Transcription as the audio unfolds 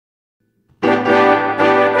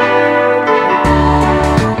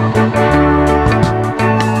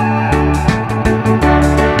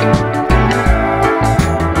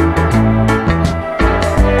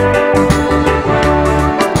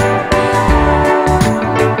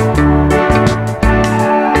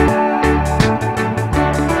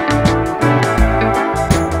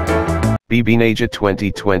BB Naija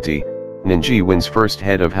 2020, Nnegi wins first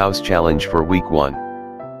Head of House challenge for Week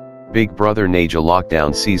 1. Big Brother Naija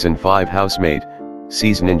Lockdown Season 5 housemate,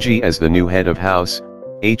 sees Nnegi as the new Head of House,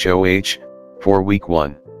 HOH, for Week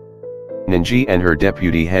 1. Nnegi and her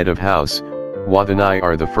deputy Head of House, Wadanai,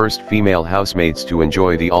 are the first female housemates to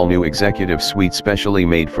enjoy the all-new executive suite specially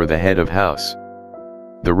made for the Head of House.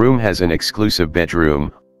 The room has an exclusive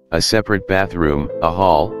bedroom, a separate bathroom, a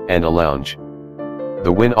hall, and a lounge.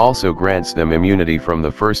 The win also grants them immunity from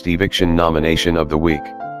the first eviction nomination of the week.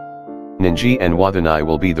 Nnegi and Wadanai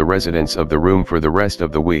will be the residents of the room for the rest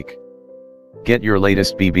of the week. Get your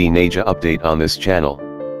latest BB Naija update on this channel.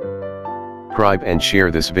 Subscribe and share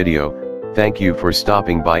this video. Thank you for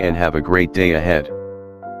stopping by and have a great day ahead.